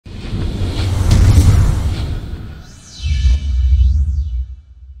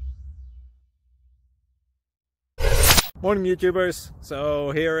Morning YouTubers.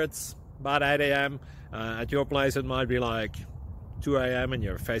 So here it's about 8 a.m. At your place it might be like 2 a.m. and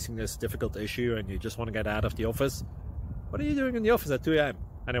you're facing this difficult issue and you just want to get out of the office. What are you doing in the office at 2 a.m.?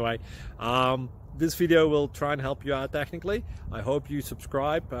 Anyway, this video will try and help you out technically. I hope you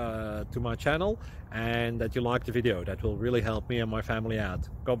subscribe to my channel and that you like the video. That will really help me and my family out.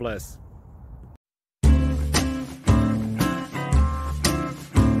 God bless.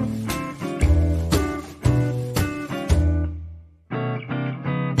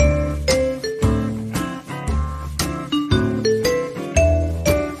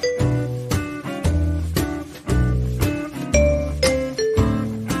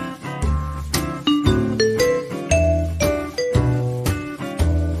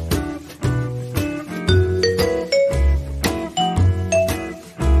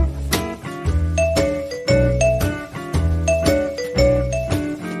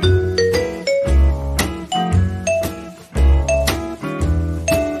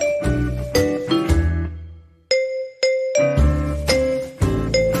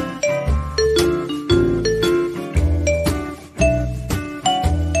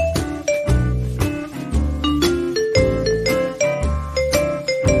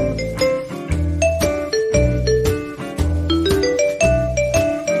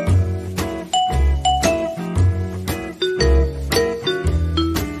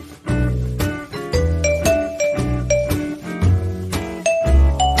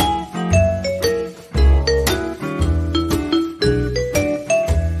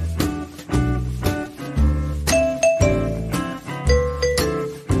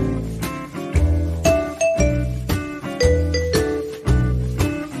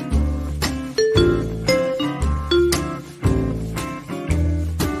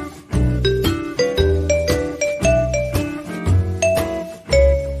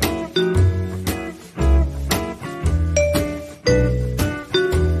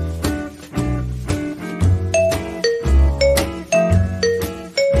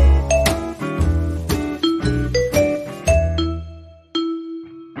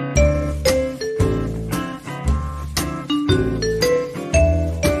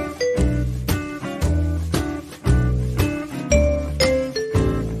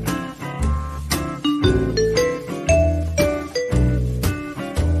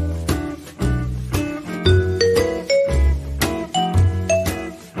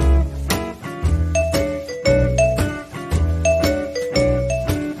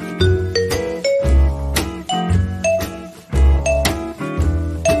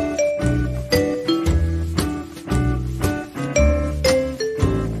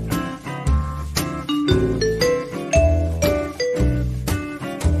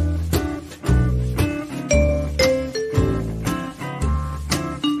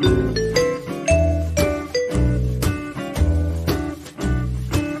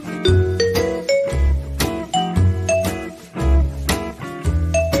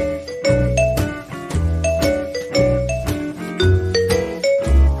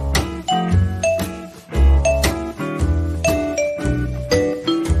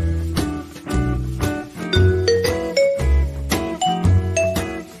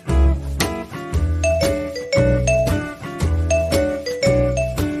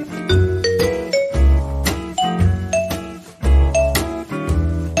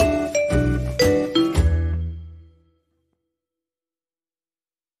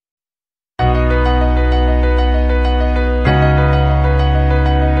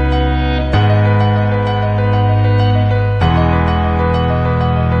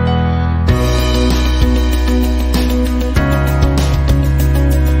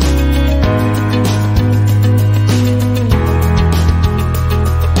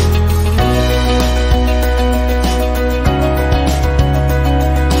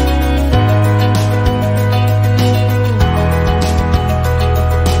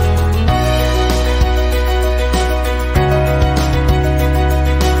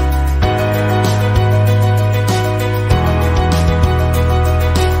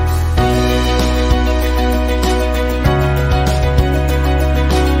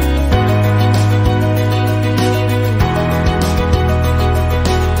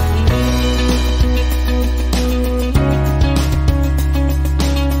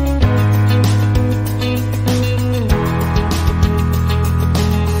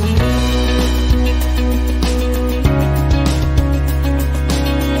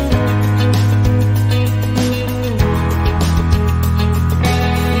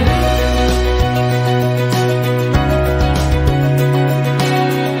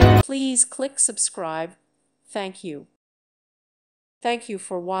 click subscribe. Thank you. Thank you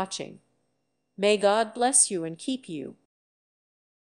for watching. May God bless you and keep you.